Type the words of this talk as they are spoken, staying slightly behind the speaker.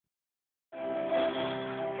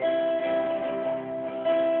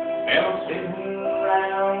sitting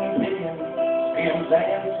around picking stems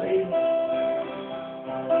and seeds.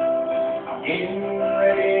 I'm getting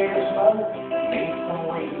ready to smoke me some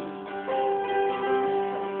weed.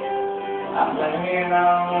 I'm planning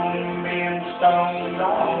on being stoned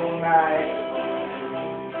all night.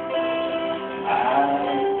 I'll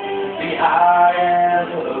be high as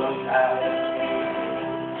a kite.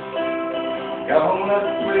 Gonna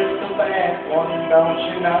twist the back one, don't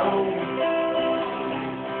you know?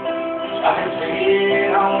 I can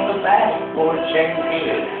sit on the back porch and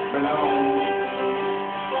get alone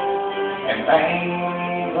and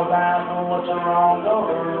think about what's wrong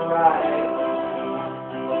or right.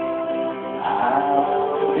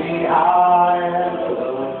 I'll be high as a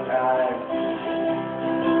kite.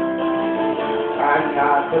 Try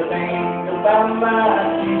not to think about my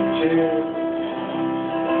future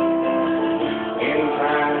and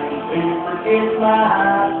trying to forget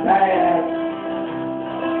my past.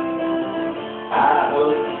 I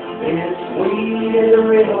hope this weed is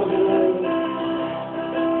real good,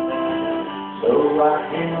 so I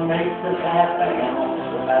can make this half ounce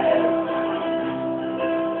last.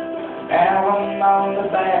 Now I'm on the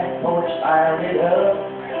back porch, firing it up,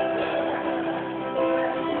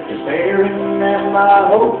 staring at my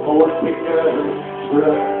old Ford pickup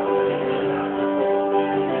truck,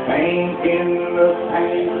 thinking the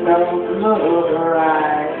paint don't look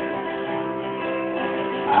right.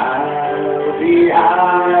 I'll be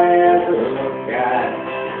high as a kite.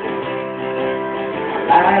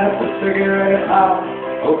 Light up a cigarette, pop,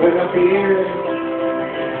 open a beer.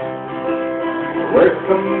 Work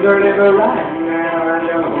comes early, but right now I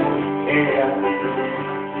don't care.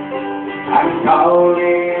 I'm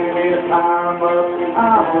calling if I'm up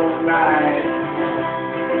all night,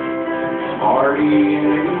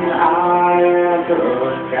 partying high as a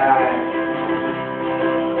kite.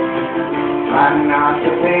 Try not to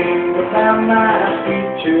think about my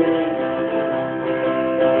future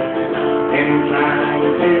and trying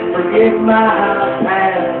to forget my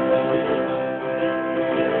past.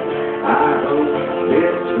 I hope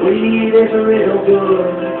this weed is real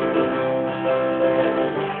good,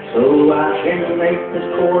 so I can make this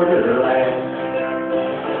quarter last.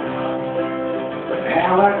 But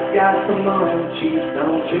now I've got the munchies,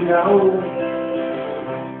 don't you know?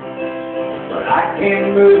 But I can't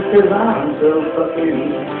move 'cause I'm so fucking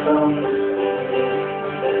stoned.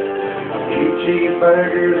 A few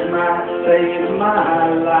cheeseburgers might save my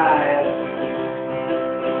life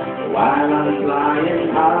while I'm flying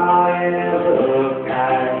high as a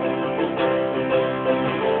kite.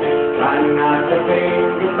 Try not to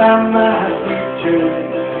think about my future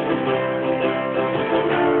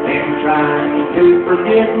and trying to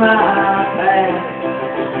forget my past.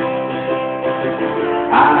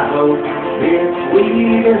 I hope this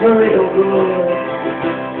weed is real good,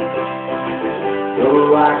 so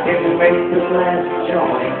I can make this last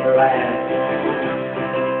joint last.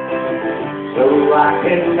 So I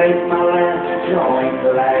can make my last joint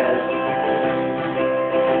last.